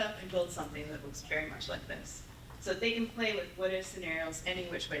 I set up and build something that looks very much like this, so that they can play with what-if scenarios any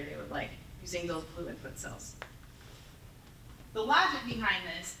which way they would like, using those blue input cells. The logic behind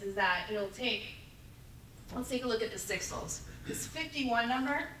this is that it'll take, let's take a look at the sixtels. This 51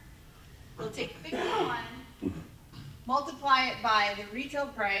 number, we'll take 51, multiply it by the retail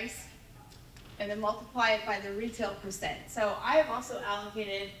price, and then multiply it by the retail percent. So I have also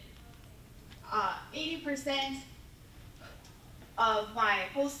allocated 80% of my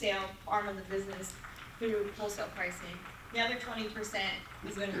wholesale arm of the business through wholesale pricing. The other 20%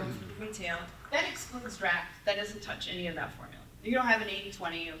 is going to go through retail. That excludes draft. That doesn't touch any of that formula. You don't have an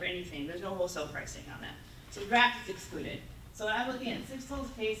 80-20 or anything. There's no wholesale pricing on that. So draft is excluded. So when I'm looking at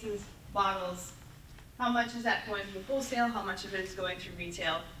sixtels, cases, bottles, how much is that going through wholesale? How much of it is going through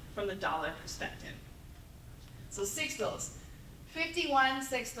retail from the dollar perspective? So sixtels, 51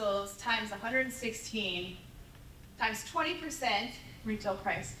 sixtels times 116 times 20% retail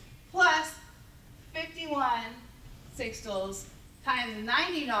price plus 51 sixtels times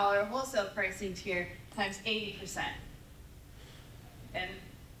 $90 wholesale pricing tier times 80%. And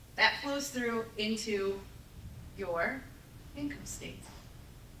that flows through into your income statement.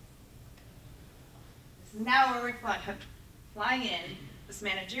 This is now where we're flying in this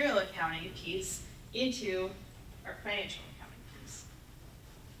managerial accounting piece into our financial accounting piece.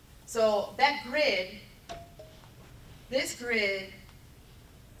 So that grid, this grid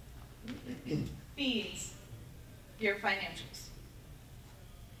feeds your financials.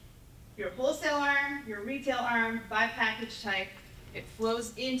 Your wholesale arm, your retail arm, by package type, it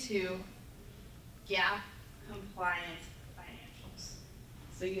flows into GAAP compliant financials.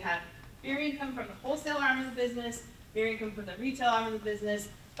 So you have beer income from the wholesale arm of the business, beer income from the retail arm of the business,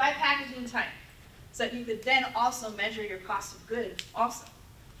 by packaging type. So that you could then also measure your cost of goods also.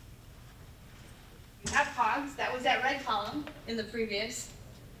 You have COGS, that was that red column in the previous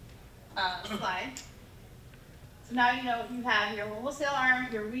slide. So now you know you have your wholesale arm,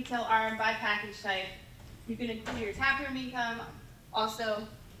 your retail arm, by package type. You can include your taproom income, also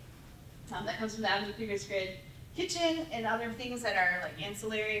that comes from that in the previous grid. Kitchen and other things that are like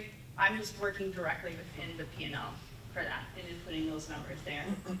ancillary, I'm just working directly within the P&L for that and then putting those numbers there.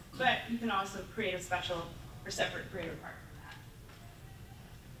 But you can also create a special or separate grid apart from that.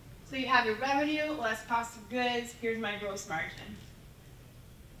 So you have your revenue less cost of goods. Here's my gross margin.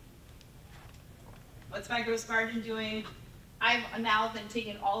 What's my gross margin doing? I've now been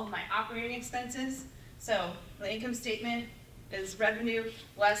taking all of my operating expenses. So the income statement is revenue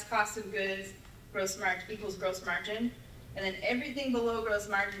less cost of goods, gross margin equals gross margin. And then everything below gross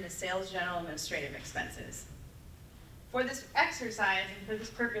margin is sales, general, administrative expenses. For this exercise and for this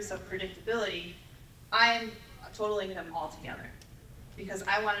purpose of predictability, I am totaling them all together because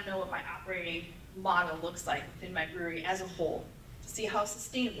I want to know what my operating model looks like within my brewery as a whole to see how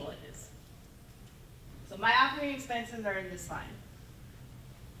sustainable it is. So my operating expenses are in this line.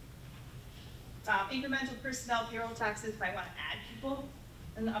 Incremental personnel payroll taxes if I want to add people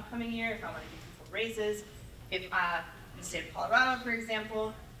in the upcoming year, if I want to give people raises. If in the state of Colorado, for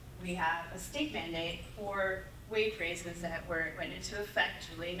example, we have a state mandate for wage raises that went into effect,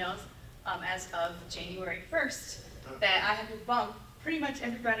 Julie knows, as of January 1st, that I have to bump pretty much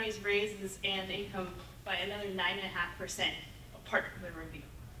everybody's raises and income by another 9.5% apart from the review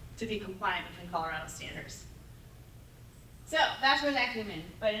to be compliant with Colorado standards. So that's where that came in.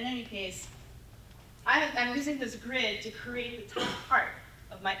 But in any case, I'm using this grid to create the top part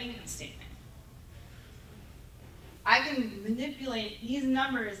of my income statement. I can manipulate these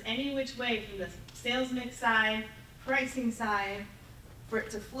numbers any which way from the sales mix side, pricing side, for it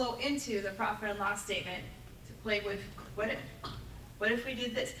to flow into the profit and loss statement to play with what if we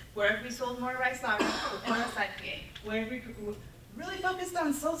did this? What if we sold more rice lager with less IPA? What if we really focused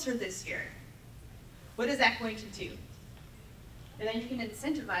on seltzer this year? What is that going to do? And then you can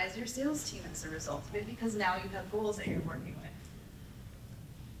incentivize your sales team as a result of it because now you have goals that you're working with.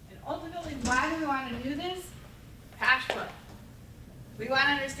 And ultimately, why do we want to do this? Cash flow. We want to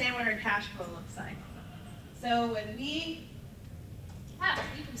understand what our cash flow looks like. So when we have an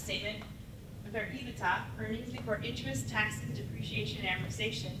income statement with our EBITDA, earnings before interest, taxes, depreciation, and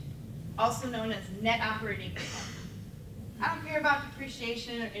amortization, also known as net operating income. I don't care about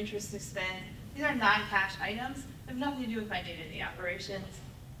depreciation or interest expense. These are non-cash items. They have nothing to do with my day-to-day operations.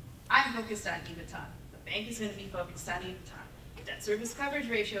 I'm focused on EBITDA. The bank is going to be focused on EBITDA. Debt service coverage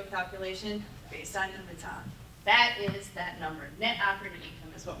ratio calculation based on EBITDA. That is that number. Net operating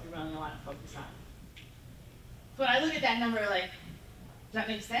income is what we really want to focus on. So when I look at that number, like, does that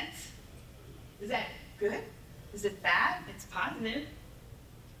make sense? Is that good? Is it bad? It's positive.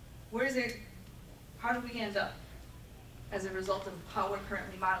 Where is it? How do we end up as a result of how we're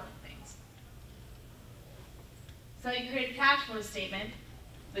currently modeling things? So you create a cash flow statement,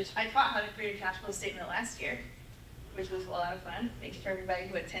 which I taught how to create a cash flow statement last year, which was a lot of fun. Thanks for everybody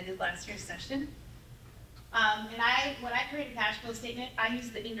who attended last year's session. When I create a cash flow statement, I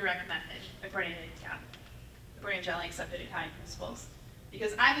use the indirect method according to generally accepted accounting principles.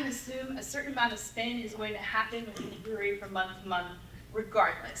 Because I'm going to assume a certain amount of spend is going to happen within the brewery from month to month,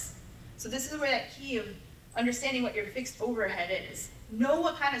 regardless. So this is where that key of understanding what your fixed overhead is. Know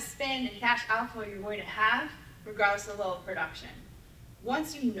what kind of spend and cash outflow you're going to have, regardless of the level of production.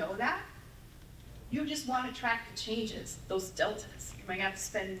 Once you know that, you just want to track the changes, those deltas. You might have to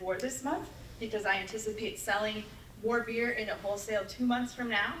spend more this month because I anticipate selling more beer in a wholesale 2 months from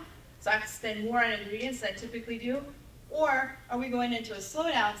now. So I have to spend more on ingredients than I typically do. Or are we going into a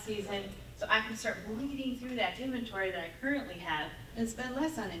slowdown season so I can start bleeding through that inventory that I currently have and spend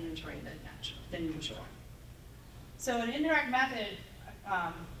less on inventory than usual? So an indirect method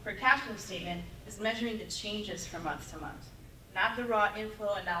for cash flow statement is measuring the changes from month to month, not the raw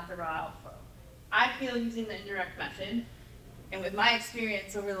inflow and not the raw outflow. I feel using the indirect method, and with my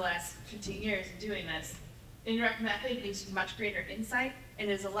experience over the last 15 years of doing this, indirect method gives you much greater insight and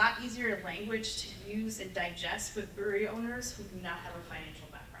is a lot easier language to use and digest with brewery owners who do not have a financial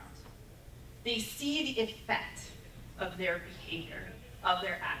background. They see the effect of their behavior, of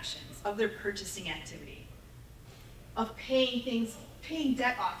their actions, of their purchasing activity, of paying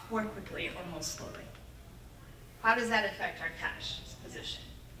debt off more quickly or more slowly. How does that affect our cash position?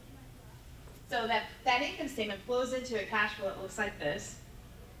 So that income statement flows into a cash flow that looks like this.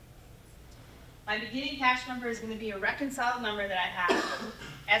 My beginning cash number is going to be a reconciled number that I have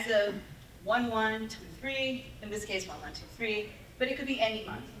as of 1/1/23, in this case 1/1/23, but it could be any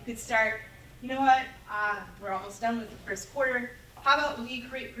month. You could start, you know what, we're almost done with the first quarter. How about we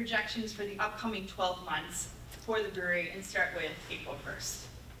create projections for the upcoming 12 months for the brewery and start with April 1st.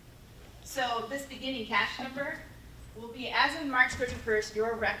 So this beginning cash number will be, as of March 31st,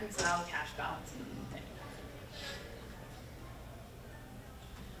 your reconciled cash balance.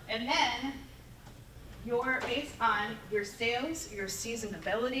 And then, based on your sales, your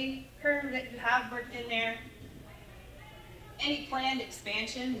seasonability curve that you have worked in there, any planned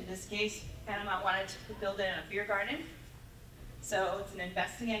expansion, in this case, Panama wanted to build in a beer garden. So it's an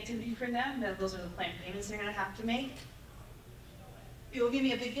investing activity for them. Those are the planned payments they're going to have to make. It will give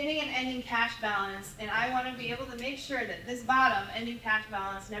me a beginning and ending cash balance, and I want to be able to make sure that this bottom ending cash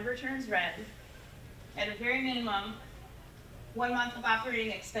balance never turns red. At a very minimum, 1 month of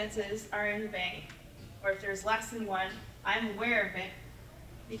operating expenses are in the bank, or if there's less than one, I'm aware of it,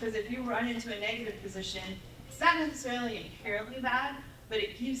 because if you run into a negative position, it's not necessarily inherently bad, but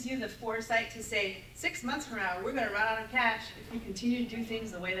it gives you the foresight to say, 6 months from now, we're going to run out of cash if we continue to do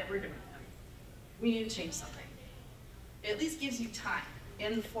things the way that we're doing them. We need to change something. It at least gives you time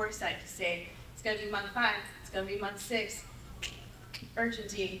and the foresight to say, it's going to be month 5, it's going to be month 6,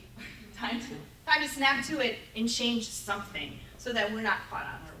 urgency, time to snap to it and change something so that we're not caught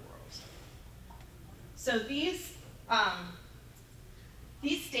on our laurels. So these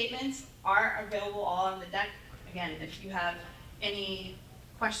statements are available all on the deck. Again, if you have any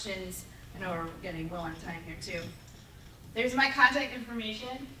questions, I know we're getting low on time here too. There's my contact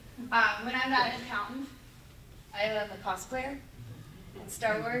information. When I'm not an accountant, I am a cosplayer. And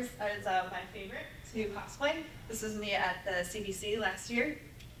Star Wars is my favorite to cosplay. This was me at the CBC last year,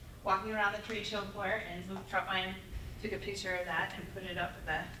 walking around the trade show floor, and Trumpline took a picture of that and put it up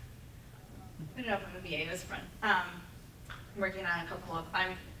at the VA. It was fun. I'm working on a couple of.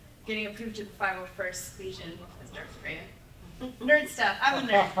 I'm getting approved to the 501st Legion as Darth Vader. Nerd stuff. I'm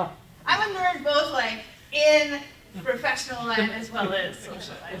a nerd. I'm a nerd both like in professional life as well as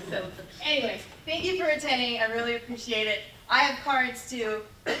social life. So anyway, thank you for attending. I really appreciate it. I have cards too.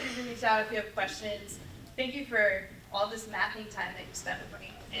 You can reach out if you have questions. Thank you for all this mapping time that you spent with me.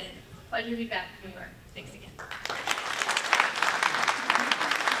 And pleasure to be back in New York. Thanks again.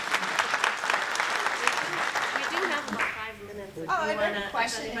 We do have about 5 minutes. If I have a if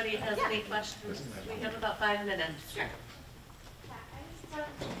question. anybody has any questions, we have about 5 minutes. Sure. I just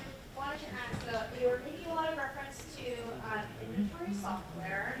wanted to ask, you were making a lot of reference to inventory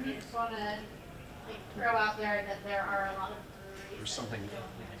software. I just want to throw out there that there are a lot of breweries that don't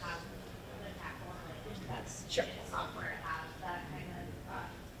even have the tackle that's software to have that kind of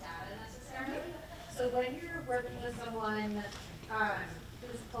data necessarily. So when you're working with someone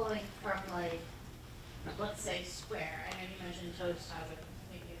who's pulling from let's say Square, I know you mentioned Toast has a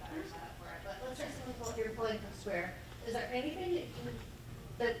maybe a better setup for it, but let's say you're pulling from Square. Is there anything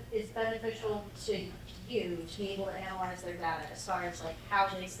that is beneficial to you to be able to analyze their data as far as how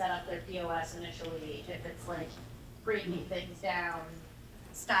they set up their POS initially, if it's breaking things down?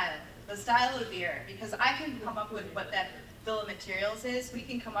 The style of beer, because I can come up with what that bill of materials is. We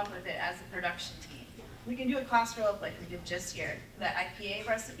can come up with it as a production team. We can do a cost roll up like we did just here. That IPA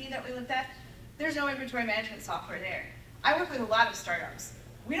recipe that we looked at, there's no inventory management software there. I work with a lot of startups.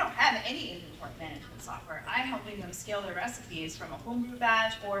 We don't have any inventory management software. I'm helping them scale their recipes from a homebrew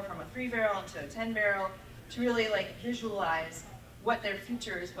batch or from a 3-barrel into a 10-barrel to really visualize what their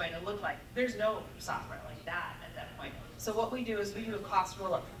future is going to look like. There's no software like that at that point. So what we do is we do a cost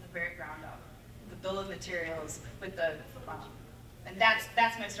roll up from the very ground up, the bill of materials with the, and that's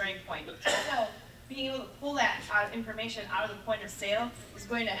my starting point. So being able to pull that information out of the point of sale is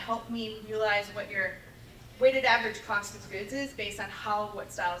going to help me realize what your weighted average cost of goods is based on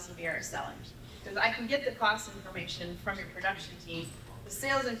what styles of beer are selling. Because I can get the cost information from your production team, the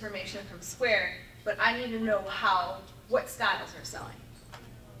sales information from Square, but I need to know what styles are selling.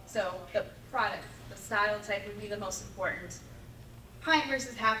 So the product, the style type would be the most important. Pint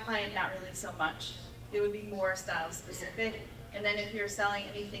versus half pint, not really so much. It would be more style specific. And then if you're selling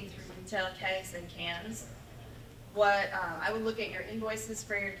anything through retail kegs and cans, I would look at your invoices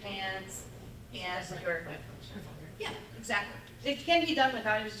for your cans and your, yeah, exactly. It can be done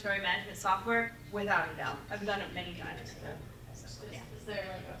without inventory management software, without a doubt. I've done it many times. Yeah. Is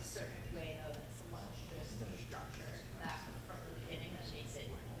there a certain way though that's much just structure that from the beginning that makes it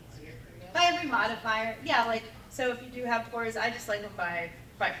easier for you? By every modifier, yeah, so if you do have pours, I just like them by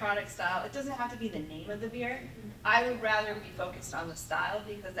product style. It doesn't have to be the name of the beer. I would rather be focused on the style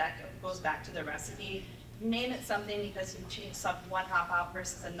because that goes back to the recipe. You name it something because you change one hop out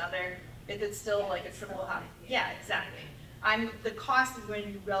versus another. If it's still a triple hop, yeah, exactly. The cost is going to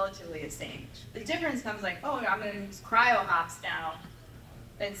be relatively the same. The difference comes I'm going to use cryo hops now.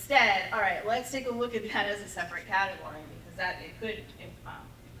 Instead, all right, let's take a look at that as a separate category because it could impact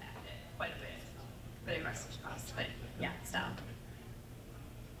it quite a bit for the rest of the cost. But yeah, style.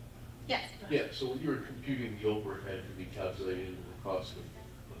 Yes. Yeah, so when you were computing the overhead to be calculated into the cost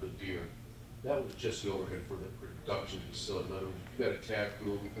of the beer, that was just the overhead for the production facility. In other words, you got a tap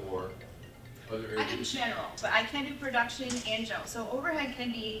room or other areas. I do general, but I can do production and general. So overhead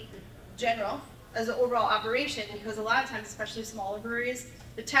can be general as an overall operation because a lot of times, especially smaller breweries,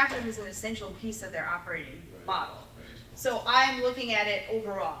 the tap room is an essential piece of their operating model. So I'm looking at it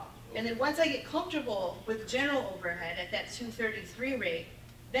overall. And then once I get comfortable with general overhead at that 233 rate,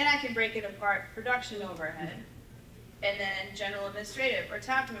 then I can break it apart, production overhead, and then general administrative or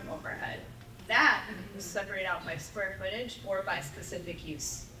tap room overhead. That is separated out by square footage or by specific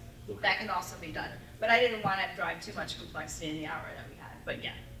use. That can also be done. But I didn't want to drive too much complexity in the hour that we had. But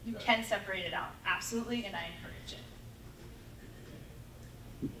yeah, you can separate it out, absolutely, and I encourage it.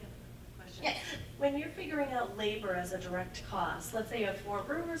 Yes. When you're figuring out labor as a direct cost, let's say you have 4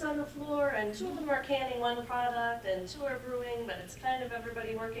 brewers on the floor and 2 of them are canning one product and 2 are brewing, but it's kind of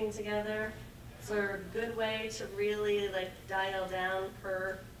everybody working together. Is there a good way to really dial down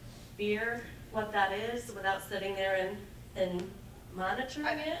per beer what that is without sitting there and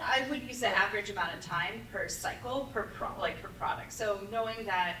monitoring it? I would use the average amount of time per cycle, per product. So knowing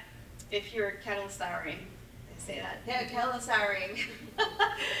that if you're kettle souring, I say that, yeah, kettle souring,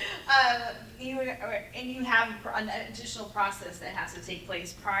 and you have an additional process that has to take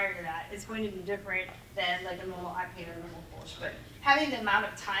place prior to that, it's going to be different than like a normal IPA or normal Kolsch. But having the amount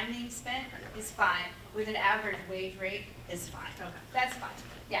of time being spent is fine. With an average wage rate is fine. Okay. That's fine.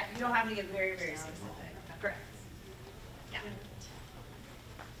 Yeah, you don't have to get very, very specific. Correct. Yeah.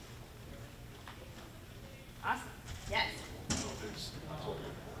 Awesome. Yes.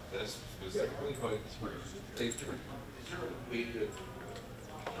 That's specifically, but is there a way to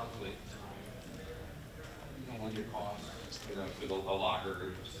calculate, on your costs, with a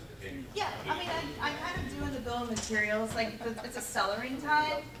lager? Yeah, I mean, I kind of do in the bill of materials, like, if it's a cellaring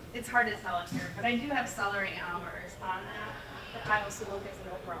time, it's hard to tell in here, but I do have cellaring hours on that, but I also look as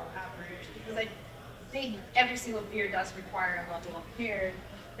an overall average, because I think every single beer does require a level of beer,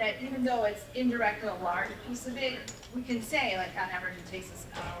 that even though it's indirect and a large piece of it, we can say, like, on average, it takes us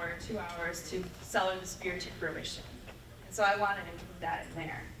an hour, 2 hours to cellar this beer to fruition. And so I wanted to include that in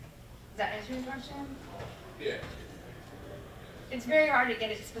there. Does that answer your question? Yeah. It's very hard to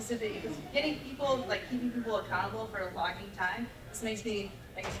get it specific, because getting people, like keeping people accountable for a logging time, this makes me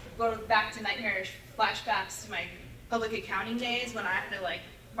like go back to nightmarish flashbacks to my public accounting days when I had to like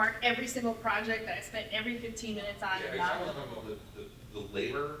mark every single project that I spent every 15 minutes on. Yeah, I'm talking about the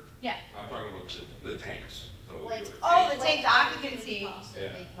labor. Yeah. I'm talking about the tanks. So oh, the tank occupancy.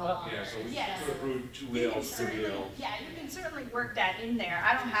 Yeah. Yeah, so we Yes. could have brewed 2 You can ales, 3 certainly, ales. yeah, you can certainly work that in there.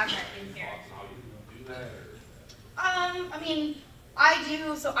 I don't have that in here. How do you do that? Or? I mean, I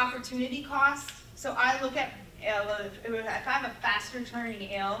do, so opportunity cost. So I look at, if I have a faster turning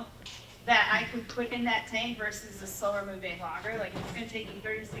ale that I could put in that tank versus a slower moving lager, like it's gonna take me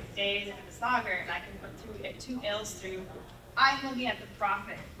 36 days into this lager and I can put 2 ales through, I'm looking at the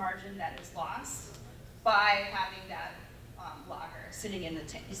profit margin that is lost by having that lager sitting in the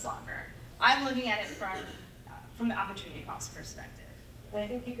tank lager. I'm looking at it from the opportunity cost perspective. I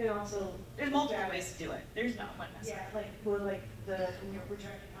think you can also. There's multiple ways to do it. There's not one necessary. Yeah, like, when you're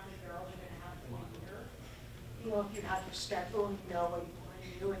projecting how many barrels you're gonna have one year, you know, if you have your schedule, you know what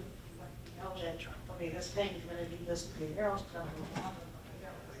you're doing, like, you know that, okay, this tank's gonna be this many barrels, so.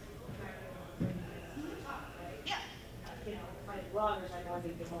 Yeah. You know, my loggers, I know I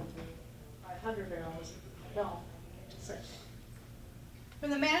need to go through 500 barrels, no, so. From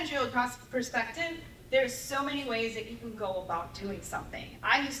the managerial cost perspective, there's so many ways that you can go about doing something.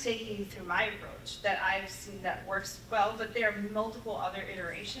 I'm just taking you through my approach that I've seen that works well, but there are multiple other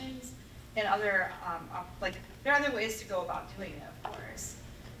iterations and other, there are other ways to go about doing it, of course.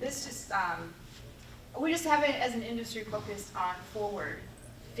 This just, we just have it as an industry focused on forward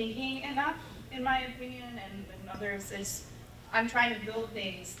thinking enough, in my opinion, and others is, I'm trying to build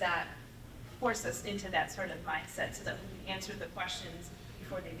things that force us into that sort of mindset so that we can answer the questions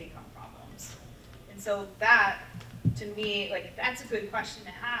before they become problems. And so that, to me, like, that's a good question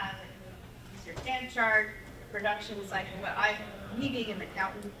to have. Use your Gantt chart, your production cycle. But me being an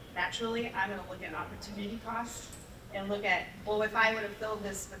accountant, naturally, I'm going to look at opportunity costs and look at, well, if I would have filled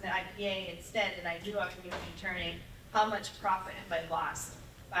this with an IPA instead, and I knew I was going to be turning, how much profit have I lost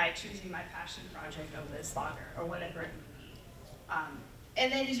by choosing my passion project over this lager or whatever it may be.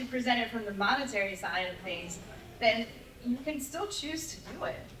 And then as you present it from the monetary side of things, then you can still choose to do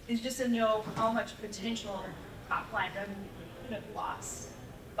it. It's just to know how much potential top line revenue you could have lost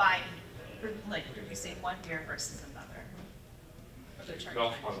by like producing one beer versus another.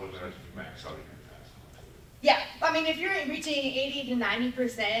 Max out. Yeah, I mean, if you're reaching 80 to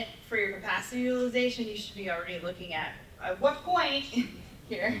 90% for your capacity utilization, you should be already looking at what point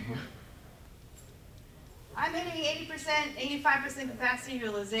here. I'm hitting 80%, 85% capacity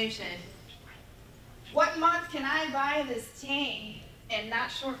utilization. What month can I buy this tank and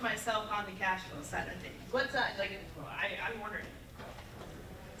not short myself on the cash flow side of things? What's that? Like, I'm ordering it.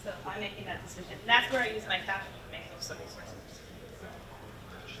 So I'm making that decision. And that's where I use my cash flow to make those sort of sources.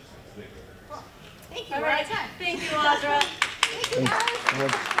 Cool. Thank you. All right. Thank you, Audra. Thank you,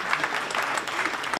 guys.